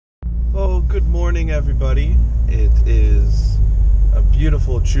Oh, good morning, everybody. It is a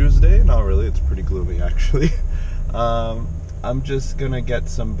beautiful Tuesday. Not really, it's pretty gloomy, actually. I'm just gonna get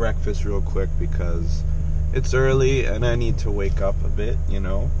some breakfast real quick because it's early and I need to wake up a bit, you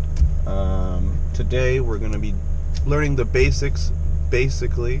know. Today we're gonna be learning the basics,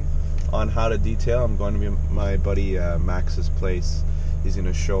 basically, on how to detail. I'm going to be my buddy Max's place. He's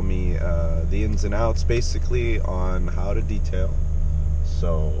gonna show me the ins and outs, basically, on how to detail.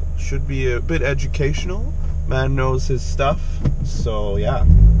 So, should be a bit educational. Man knows his stuff. So, yeah.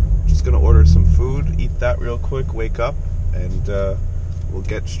 Just gonna order some food, eat that real quick, wake up, and we'll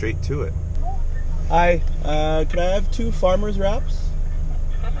get straight to it. Hi, can I have 2 farmer's wraps?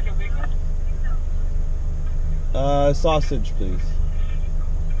 Sausage, please.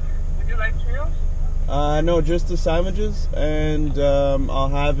 Would you like Cheerios? No, just the sandwiches, and I'll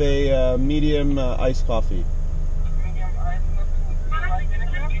have a medium iced coffee. Medium ice. Would you like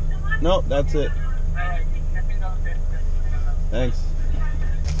anything else? No, that's it. Alright, let me know this. Thanks.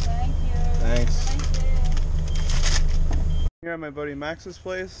 Thank you. Thanks. Thank you. Here at my buddy Max's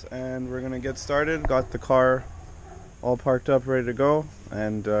place, and we're gonna get started. Got the car all parked up, ready to go,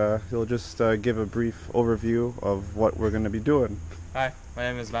 and he'll just give a brief overview of what we're gonna be doing. Hi, my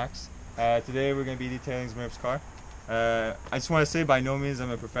name is Max. Today we're going to be detailing Merv's car. I just want to say, by no means I'm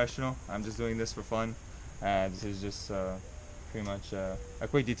a professional. I'm just doing this for fun. This is just pretty much a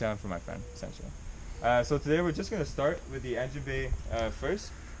quick detailing for my friend, essentially. So today we're just going to start with the engine bay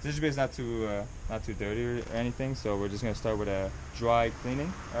first. The engine bay is not too dirty or anything, so we're just going to start with a dry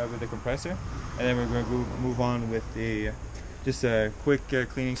cleaning with the compressor, and then we're going to move on with just a quick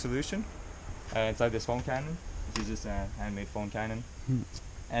cleaning solution inside this foam cannon. This is just a handmade foam cannon.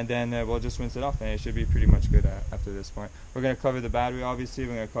 And then we'll just rinse it off, and it should be pretty much good after this point. We're going to cover the battery, obviously.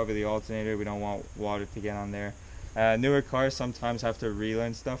 We're going to cover the alternator. We don't want water to get on there. Newer cars sometimes have to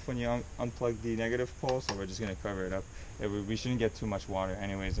relearn stuff when you unplug the negative pole, so we're just going to cover it up. We shouldn't get too much water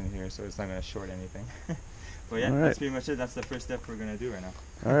anyways in here, so it's not going to short anything. But yeah, that's pretty much it. That's the first step we're going to do right now.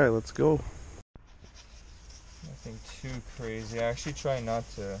 Alright, let's go. Nothing too crazy. I actually try not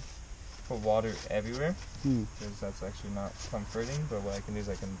to put water everywhere because that's actually not comforting, but what I can do is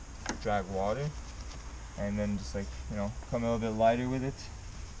I can drag water and then just, like, you know, come a little bit lighter with it.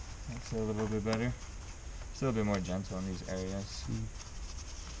 That's a little bit better. It's a little bit more gentle in these areas.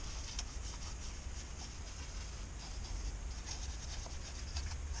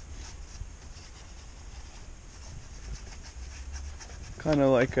 Kind of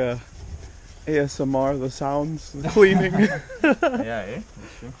like ASMR, the sounds, the cleaning. Yeah,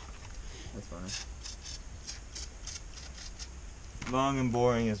 that's true. That's funny. Long and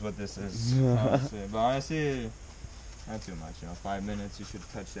boring is what this is, honestly. But honestly, not too much. 5 minutes, you should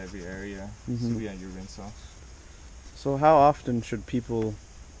touch every area. So be on your rinse off. So how often should people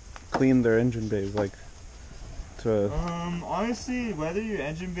clean their engine bays? Like, to... honestly, whether your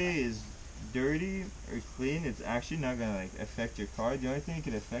engine bay is dirty or clean, it's actually not gonna, like, affect your car. The only thing it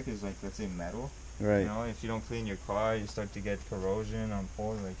could affect is, like, let's say metal. Right. You know, if you don't clean your car, you start to get corrosion on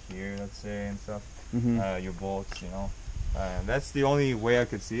poles, like here, let's say, and stuff. Your bolts, you know. That's the only way I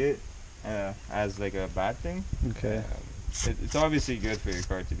could see it as, like, a bad thing. Okay. It's obviously good for your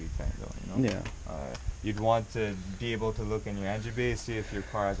car to be cleaned, though, you know. Yeah. You'd want to be able to look in your engine bay, see if your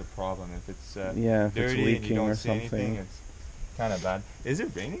car has a problem. If it's if dirty it's and you leaking don't or see something. anything, it's kind of bad. Is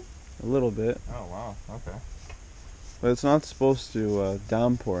it raining? A little bit. Oh wow. Okay. But it's not supposed to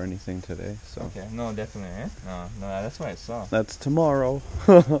downpour anything today, so... Okay. No, definitely. No, that's what I saw. That's tomorrow.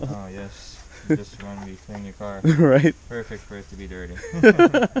 Oh yes. Just when we clean your car. Right. Perfect for it to be dirty.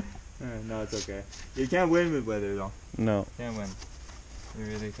 No, it's okay. You can't win with weather, though. No. Can't win. You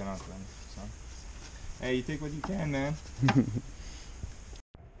really cannot win. So. Hey, you take what you can, man.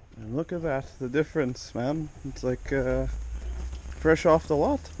 And look at that, the difference, man. It's like fresh off the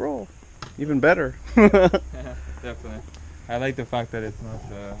lot, bro. Even better. Definitely. I like the fact that it's not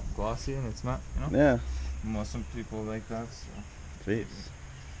glossy and it's not, you know? Yeah. Some people like that, so. Jeez.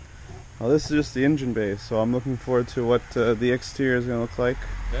 Well, this is just the engine bay, so I'm looking forward to what the exterior is going to look like.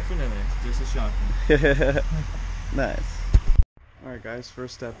 Definitely. Just a shocking. Nice. Alright guys,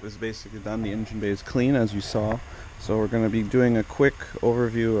 first step is basically done. The engine bay is clean, as you saw. So we're going to be doing a quick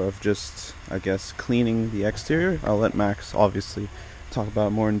overview of just, I guess, cleaning the exterior. I'll let Max, obviously, talk about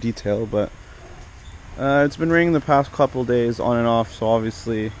it more in detail, but it's been raining the past couple days on and off, so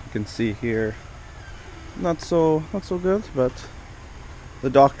obviously you can see here, not so good, but the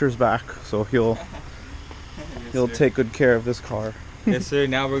doctor's back, so he'll take good care of this car. Yes sir,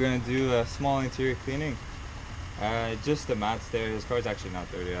 now we're going to do a small interior cleaning. Just the mats there. His car's actually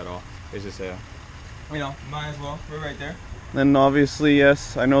not dirty at all. It's just a, you know, might as well. We're right there. Then obviously,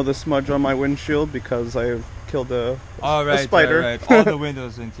 yes, I know the smudge on my windshield because I killed a spider. Right. All the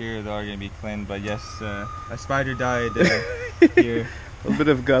windows interior are going to be cleaned, but yes, a spider died here. A bit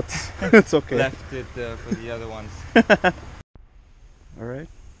of guts. It's okay. Left it for the other ones. Alright.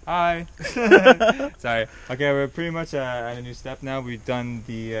 Hi. Sorry. Okay, we're pretty much at a new step now. We've done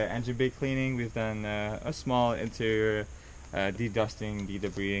the engine bay cleaning. We've done a small interior de-dusting,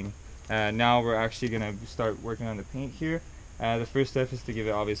 de-debrising. Now we're actually going to start working on the paint here. The first step is to give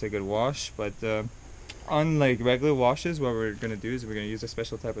it obviously a good wash, but unlike regular washes, what we're going to do is we're going to use a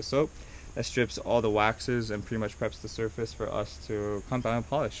special type of soap that strips all the waxes and pretty much preps the surface for us to compound and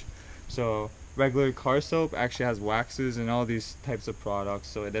polish. So regular car soap actually has waxes and all these types of products,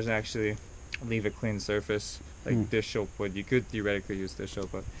 so it doesn't actually leave a clean surface like dish soap would. You could theoretically use dish soap,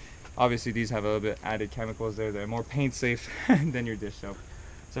 but obviously these have a little bit added chemicals there. They're more paint safe than your dish soap.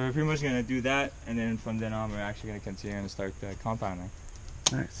 So we're pretty much going to do that, and then from then on we're actually going to continue and start compounding.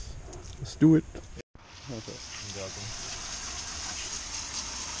 Nice. Let's do it. Okay.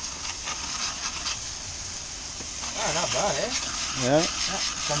 Ah, not bad, eh? Yeah.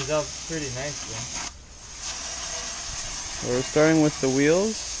 Comes out pretty nicely. We're starting with the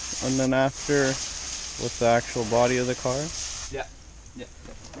wheels, and then after with the actual body of the car. Yeah.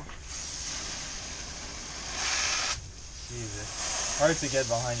 Jesus. Hard to get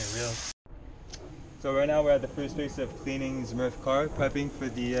behind your wheels. So right now we're at the first phase of cleaning Merv's car, prepping for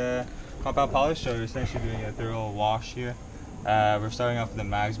the compound polish. So we're essentially doing a thorough wash here. We're starting off with the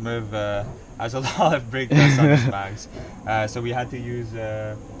mags. Merv has a lot of brake dust on his mags. So we had to use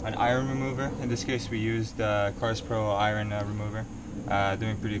an iron remover. In this case we used Cars Pro iron remover.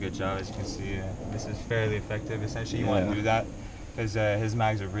 Doing a pretty good job, as you can see. This is fairly effective. Essentially you want to do that because his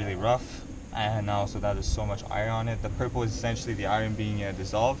mags are really rough. And also that there's so much iron on it. The purple is essentially the iron being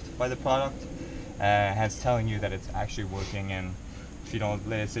dissolved by the product, hence telling you that it's actually working. And if you don't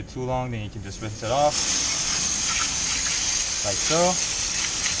let it sit too long, then you can just rinse it off like so,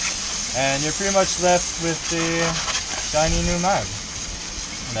 and you're pretty much left with the shiny new mag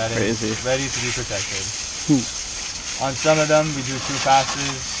that is ready to be protected. On some of them we do 2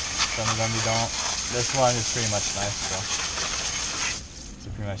 passes, some of them we don't. This one is pretty much nice, so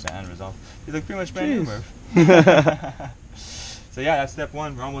pretty much the end result. You look pretty much brand new, Merv. So yeah, that's step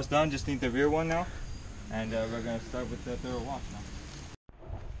 1. We're almost done. Just need the rear one now, and we're gonna start with the thorough wash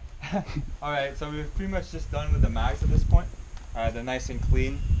now. All right, so we're pretty much just done with the mags at this point. They're nice and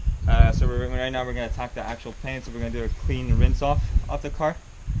clean. So right now we're gonna attack the actual paint. So we're gonna do a clean rinse off the car.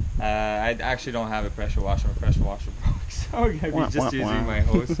 I actually don't have a pressure washer. My pressure washer broke, so we're gonna be just using my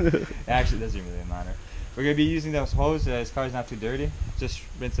hose. It actually doesn't really matter. We're going to be using those hose. This car is not too dirty. Just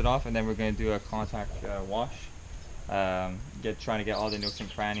rinse it off, and then we're going to do a contact wash. Trying to get all the nooks and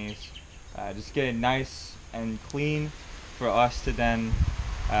crannies. Just get it nice and clean for us to then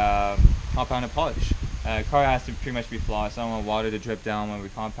compound and polish. Car has to pretty much be flawless. I don't want water to drip down when we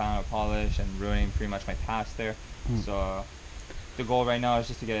compound or polish and ruining pretty much my pass there. So the goal right now is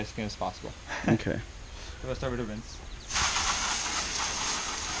just to get it as clean as possible. Okay. So let's start with the rinse.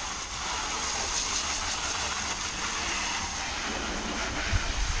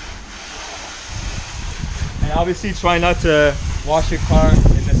 And obviously try not to wash your car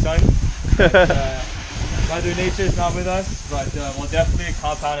in the sun. Mother Nature is not with us, but we'll definitely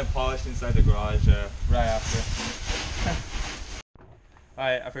compound and polish inside the garage right after.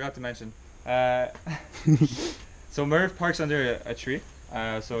 Alright, I forgot to mention. So Merv parks under a tree.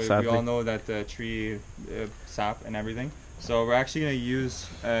 So we all know that the tree sap and everything. So we're actually going to use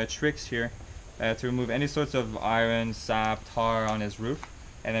tricks here to remove any sorts of iron, sap, tar on his roof.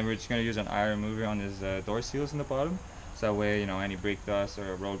 And then we're just going to use an iron remover on his door seals in the bottom. So that way, you know, any brake dust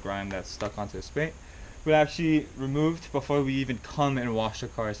or road grime that's stuck onto his paint will actually removed before we even come and wash the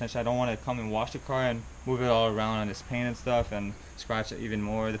car. Essentially, I don't want to come and wash the car and move it all around on this paint and stuff and scratch even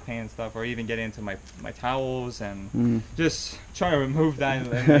more of the paint and stuff, or even get into my towels and just try to remove that and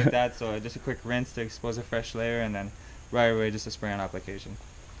eliminate that. So just a quick rinse to expose a fresh layer, and then right away just a spray on application.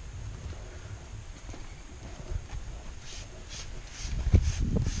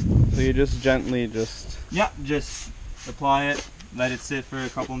 So you just gently just apply it, let it sit for a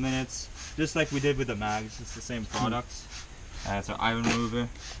couple minutes, just like we did with the mags. It's the same products. It's an iron remover.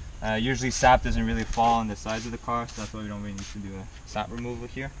 Usually sap doesn't really fall on the sides of the car, so that's why we don't really need to do a sap removal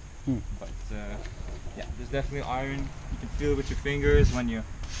here. But yeah, there's definitely iron. You can feel it with your fingers when you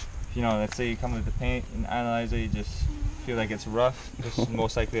know, let's say you come with the paint and analyze it, you just feel like it's rough. There's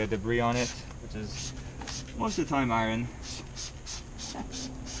most likely a debris on it, which is most of the time iron.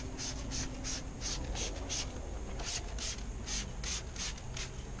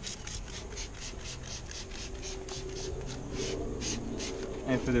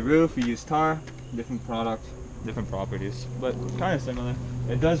 And for the roof, we use tar, different product, different properties, but kind of similar.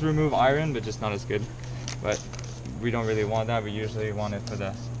 It does remove iron, but just not as good. But we don't really want that. We usually want it for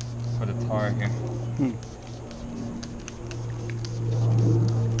the tar here.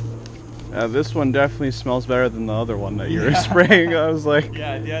 This one definitely smells better than the other one that you were spraying. I was like,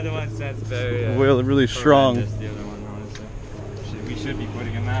 Yeah, the other one scents very really strong. horrendous, the other one, honestly. We should be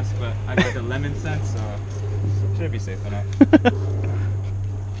putting a mask, but I got the lemon scent, so should be safe enough.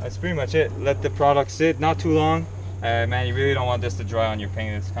 That's pretty much it. Let the product sit, not too long. Man, you really don't want this to dry on your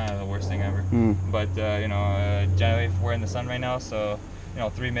paint. It's kind of the worst thing ever. But you know, generally we're in the sun right now, so you know,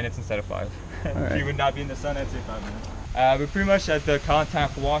 3 minutes instead of 5. If you would not be in the sun, I'd say 5 minutes. We're pretty much at the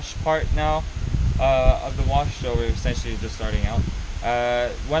contact wash part now of the wash, so we're essentially just starting out.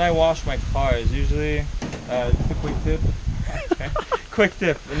 When I wash my cars, usually, just a quick tip. Quick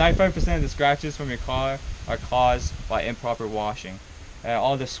tip: 95% of the scratches from your car are caused by improper washing.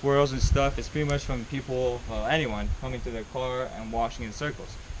 All the swirls and stuff is pretty much from people, well, anyone coming to their car and washing in circles.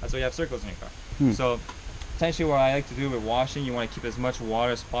 That's why you have circles in your car. So essentially what I like to do with washing, you want to keep as much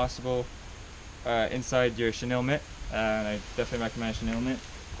water as possible inside your chenille mitt. And I definitely recommend chenille mitt.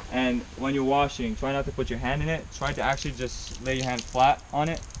 And when you're washing, try not to put your hand in it. Try to actually just lay your hand flat on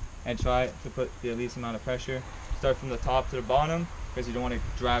it and try to put the least amount of pressure. Start from the top to the bottom, because you don't want to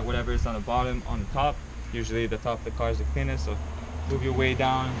drag whatever is on the bottom on the top. Usually the top of the car is the cleanest, so move your way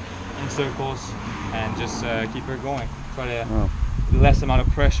down in circles and just keep it going. Try to less amount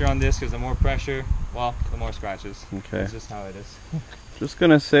of pressure on this, because the more pressure, well, the more scratches. Okay. That's just how it is. Just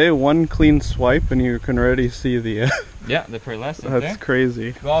gonna say, one clean swipe and you can already see the yeah, the pearlescent. That's there.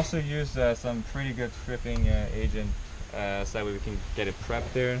 crazy. We also use some pretty good stripping agent, so that way we can get it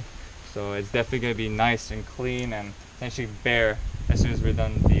prepped there. So it's definitely gonna be nice and clean and essentially bare as soon as we're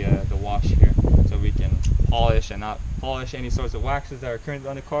done the wash here. So we can polish and not polish any sorts of waxes that are currently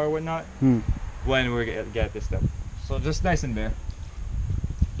on the car or whatnot when we get this stuff. So just nice and bare.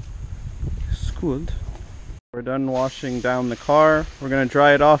 It's good. We're done washing down the car. We're gonna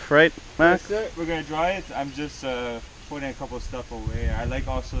dry it off, right, Max? Yes, sir. We're gonna dry it. I'm just putting a couple of stuff away. I like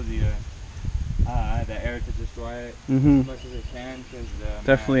also the air to just dry it as much as I can, because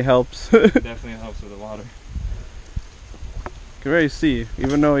definitely helps. definitely helps with the water. You can already see,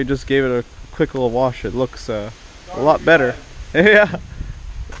 even though we just gave it a quick little wash, it looks a lot better. Yeah,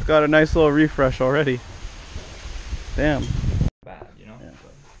 it's got a nice little refresh already. Damn. Bad, you know. Yeah.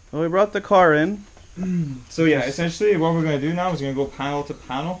 Well, we brought the car in. So yeah, essentially what we're going to do now is we're going to go panel to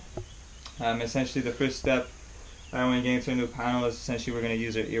panel. Essentially the first step when you get into a new panel is essentially we're going to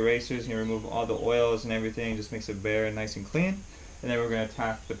use our erasers and remove all the oils and everything, just makes it bare and nice and clean. And then we're going to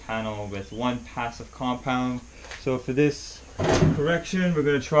attack the panel with one passive compound. So for this correction, we're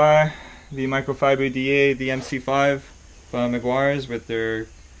going to try the microfiber DA, the MC5 from Meguiar's with their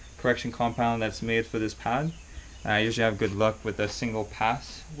correction compound that's made for this pad. I usually have good luck with a single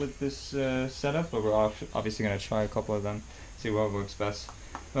pass with this setup, but we're obviously going to try a couple of them, see what works best.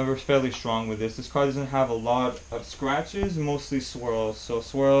 But we're fairly strong with this. This car doesn't have a lot of scratches, mostly swirls. So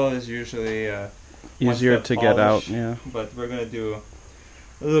swirl is usually easier to get out, yeah. But we're going to do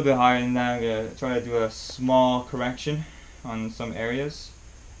a little bit higher than that. I'm going to try to do a small correction on some areas,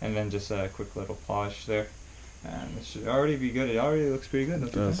 and then just a quick little polish there. And it should already be good. It already looks pretty good.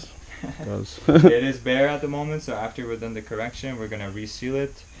 It does. It does. It is bare at the moment, so after we're done the correction, we're going to reseal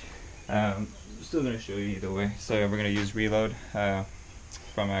it. Still going to show you either way. So we're going to use Reload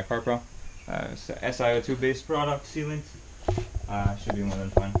from CarPro. It's a SiO2 based product sealant. Should be more than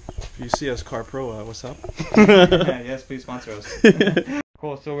fine. If you see us CarPro, what's up? Yes, please sponsor us.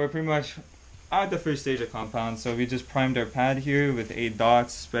 Cool, so we're pretty much at the first stage of compound. So we just primed our pad here with 8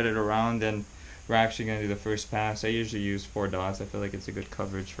 dots, spread it around, and we're actually going to do the first pass. I usually use 4 dots. I feel like it's a good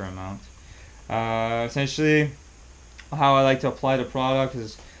coverage for amount. Essentially, how I like to apply the product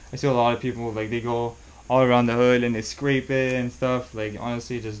is I see a lot of people, like, they go all around the hood and they scrape it and stuff. Like,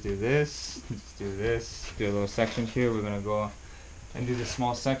 honestly, just do this, do a little section here. We're going to go and do this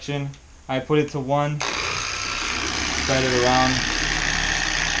small section. I put it to 1, spread it around.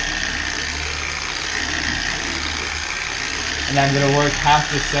 And I'm going to work half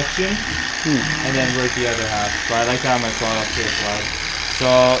this section and then work the other half. So I like to have my product here applied.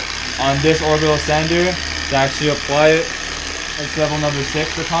 So on this orbital sander, to actually apply it, it's level number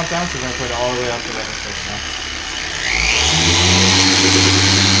 6 for compound, so we're going to put it all the way up to level 6 now.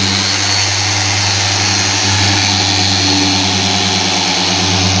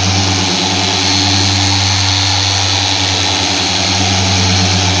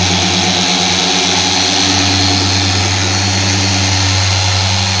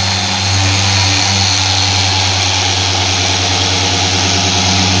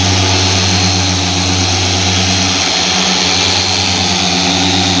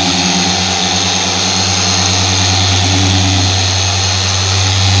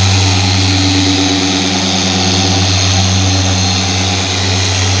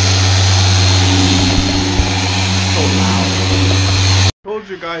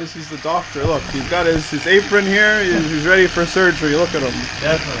 you guys, he's the doctor. Look, he's got his apron here. He's ready for surgery. Look at him.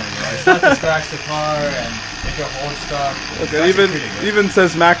 Definitely. It's not to scratch the car and make it hold stuff. Look, it even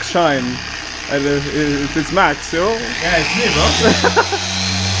says Max Shine. And it's Max, yo. Yeah, it's me, bro.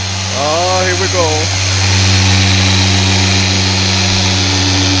 Oh, here we go.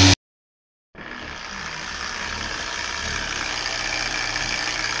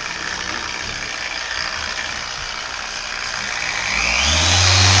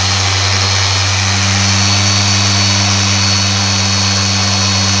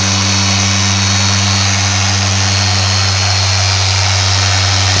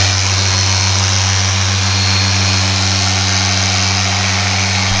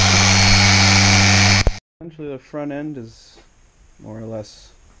 Essentially, the front end is more or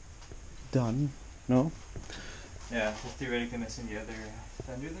less done. No? Yeah, just theoretically missing the other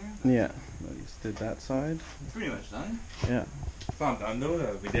fender there. Yeah, at least did that side. It's pretty much done. Yeah. It's not done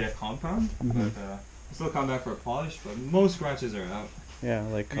though. We did a compound, Mhm. but we still come back for a polish. But most scratches are out. Yeah,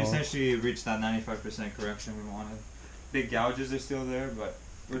 like We essentially reached that 95% correction we wanted. Big gouges are still there, but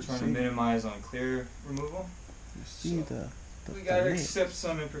we're trying to minimize on clear removal. you see So, the we gotta nail. accept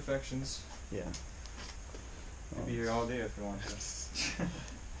some imperfections. Yeah. We'll be here all day if you want to. It's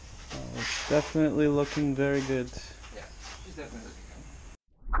definitely looking very good. Yeah, she's definitely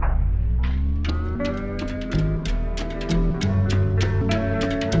looking good.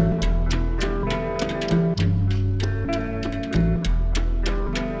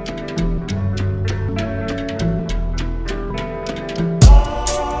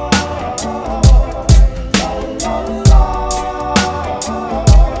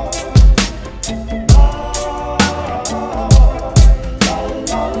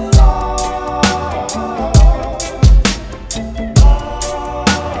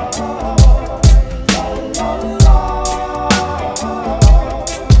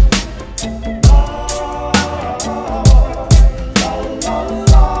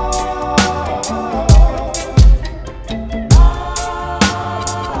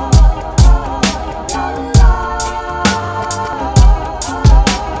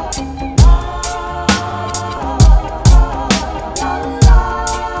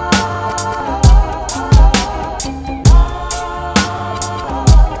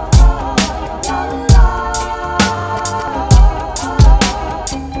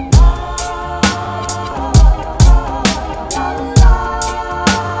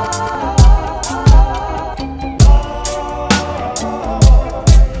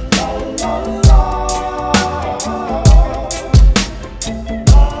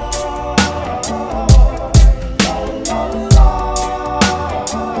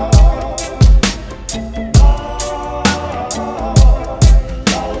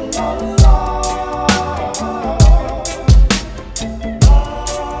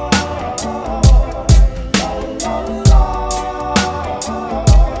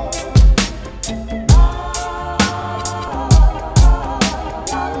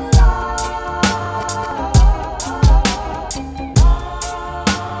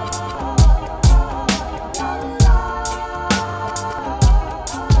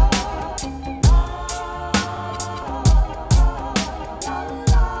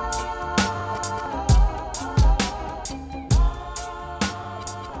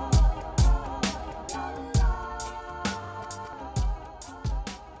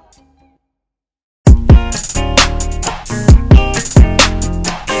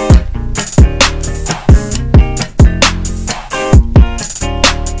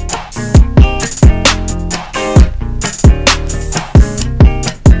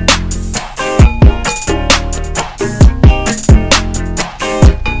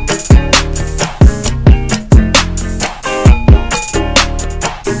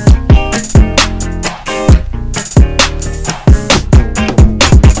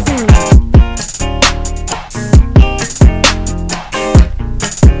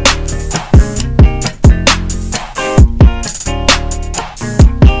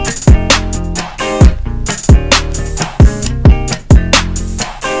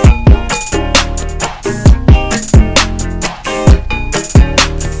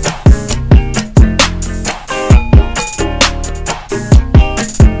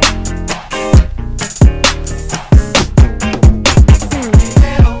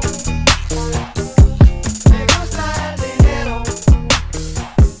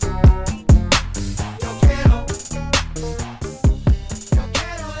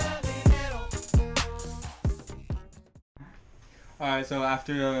 Alright, so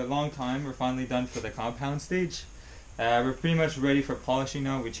after a long time, we're finally done for the compound stage. We're pretty much ready for polishing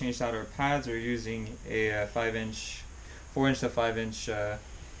now. We changed out our pads. We're using a 5-inch 4-inch to 5-inch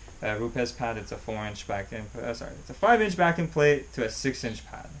Rupes pad. It's a 4-inch back end. Sorry, it's a 5-inch back end plate to a 6-inch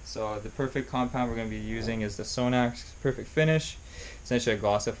pad. So the perfect compound we're going to be using is the Sonax Perfect Finish. Essentially a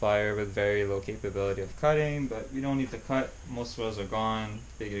glossifier with very low capability of cutting, but we don't need to cut. Most swells are gone,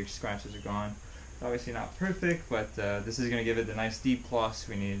 big scratches are gone. It's obviously not perfect, but this is going to give it the nice deep gloss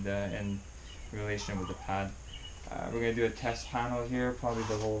we need in relation with the pad. We're going to do a test panel here, probably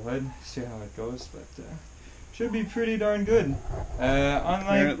the whole hood, see how it goes, but should be pretty darn good.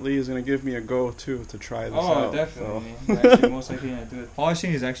 Apparently he's going to give me a go too to try this out. Oh, definitely. Actually, most likely going to do it.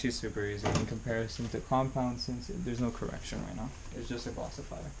 Polishing is actually super easy in comparison to compound, since there's no correction right now. It's just a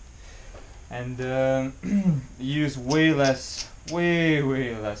glossifier. And use way less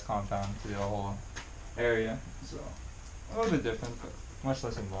compound to the whole area. So, a little bit different, but much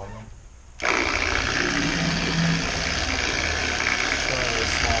less involvement. So, a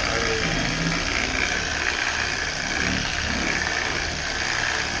small area.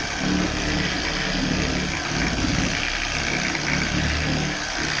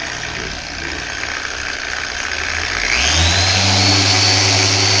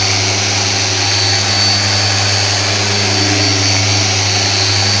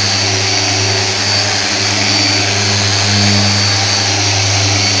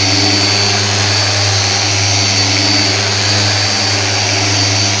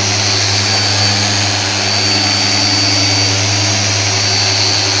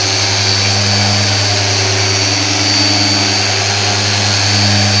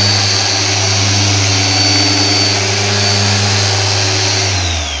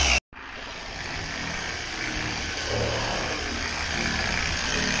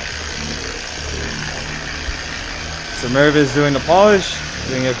 So Merv is doing the polish,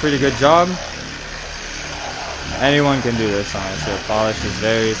 doing a pretty good job. Anyone can do this, honestly. The polish is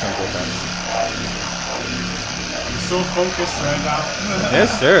very simple task. I'm so focused right now.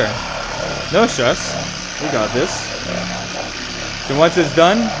 Yes, sir. No stress. We got this. So once it's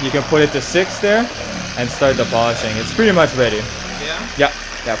done, you can put it to 6 there and start the polishing. It's pretty much ready. Yeah?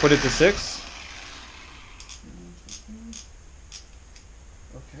 Yeah, put it to 6.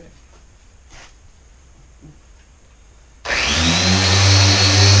 Okay.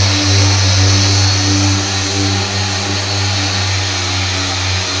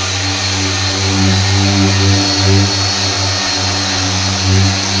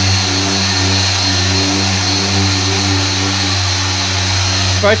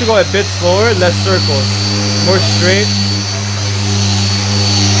 Try to go a bit slower, less circles. More straight.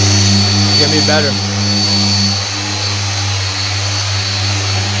 Get me better.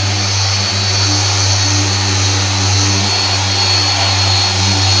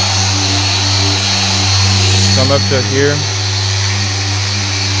 Come up to here.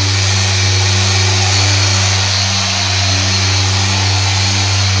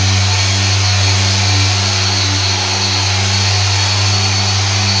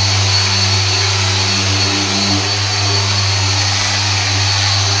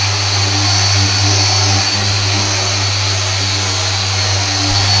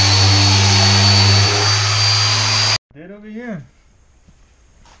 Over here.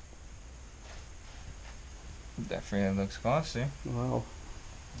 Definitely looks glossy. Wow.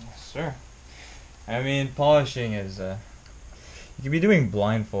 Yes, sir. I mean, polishing is you can be doing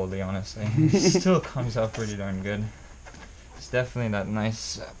blindfoldly, honestly. It still comes out pretty darn good. It's definitely that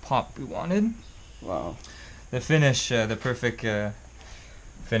nice pop we wanted. Wow. The finish, the perfect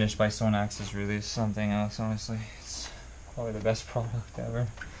finish by Sonax is really something else, honestly. It's probably the best product ever.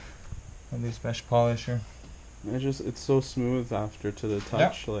 At least best polisher. It's so smooth after to the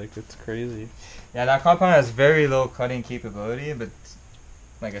touch, like it's crazy. Yeah, that compound has very low cutting capability, but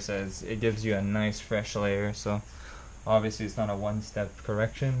like I said, it gives you a nice fresh layer. So obviously it's not a one-step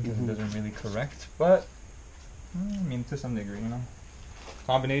correction because it doesn't really correct, but I mean to some degree, you know.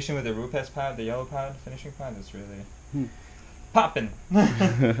 Combination with the Rupes pad, the yellow pad, finishing pad, is really popping.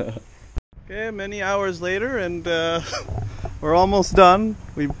 Okay, many hours later, and we're almost done.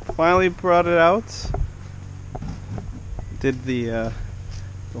 We finally brought it out. Did the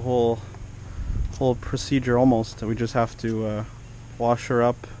whole procedure almost. We just have to wash her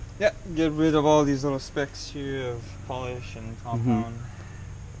up. Yeah, get rid of all these little specks here of polish and compound.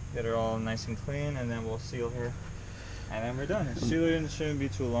 Get her all nice and clean, and then we'll seal her, and then we're done. Sealing shouldn't be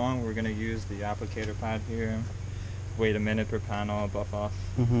too long. We're gonna use the applicator pad here. Wait a minute per panel, buff off.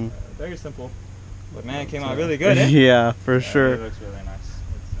 Very simple, but man, it came out really good. Eh? Yeah, for sure. It looks really nice.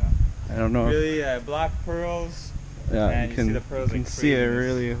 It's, I don't know. Really black pearls. Yeah, and you can see the pearls you can like see it crazy.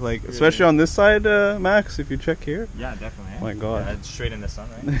 really, like, Really especially on this side, Max. If you check here. Yeah, definitely. Eh? Oh my God. Yeah, it's straight in the sun,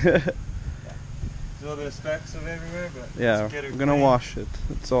 right? Yeah. a little bit of specks of everywhere, but Yeah, let's get it we're gonna clean. wash it.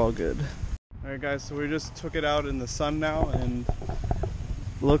 It's all good. Alright guys, so we just took it out in the sun now, and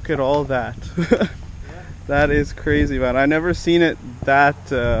look at all that. That is crazy, man. I never seen it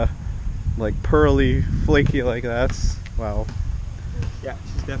that like pearly, flaky like that. That's, wow. Yeah,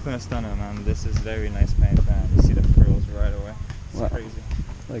 she's definitely a stunner, man. This is very nice paint, man. You see the pearls right away. It's Wow. crazy.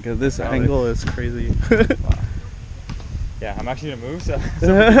 Like at this Wow, angle is crazy. Wow. Yeah, I'm actually gonna move so we can see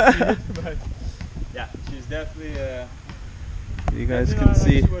it, but yeah, she's definitely You guys definitely can not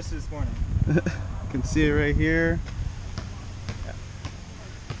see. like she was this morning. You can see it right here.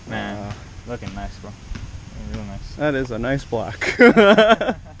 Man, looking nice, bro. Real nice. That is a nice black.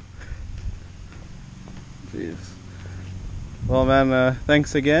 Jeez. Well, man,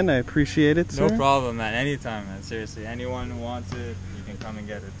 thanks again. I appreciate it, sir. No problem, man. Anytime, man. Seriously, anyone who wants it, you can come and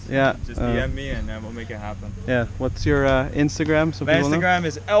get it. Yeah. Just DM me and we'll make it happen. Yeah. What's your Instagram? So My people know? Instagram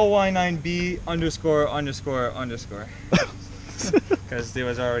is ly9b___. Because it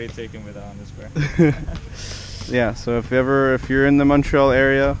was already taken with an underscore. Yeah. So if you're in the Montreal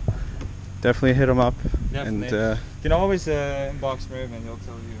area, definitely hit him up. Definitely. And you can always inbox Merv and he'll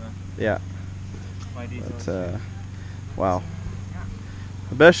tell you yeah. my details. But, wow.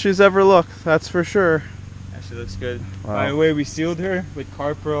 The best she's ever looked, that's for sure. Yeah, she looks good. Wow. By the way, we sealed her with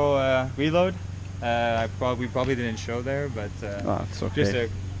CarPro reload. We probably didn't show there, but Oh, it's okay. just a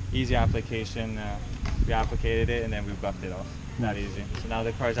easy application. We applicated it and then we buffed it off. That easy. So now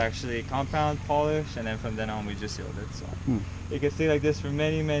the car's actually compound, polished, and then from then on we just sealed it. So it can stay like this for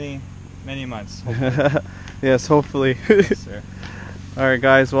many months. Yes, hopefully. Yes, sir. Alright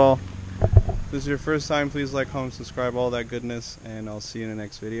guys, well, if this is your first time, please like, comment, subscribe, all that goodness, and I'll see you in the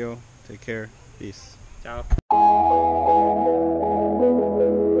next video. Take care. Peace. Ciao.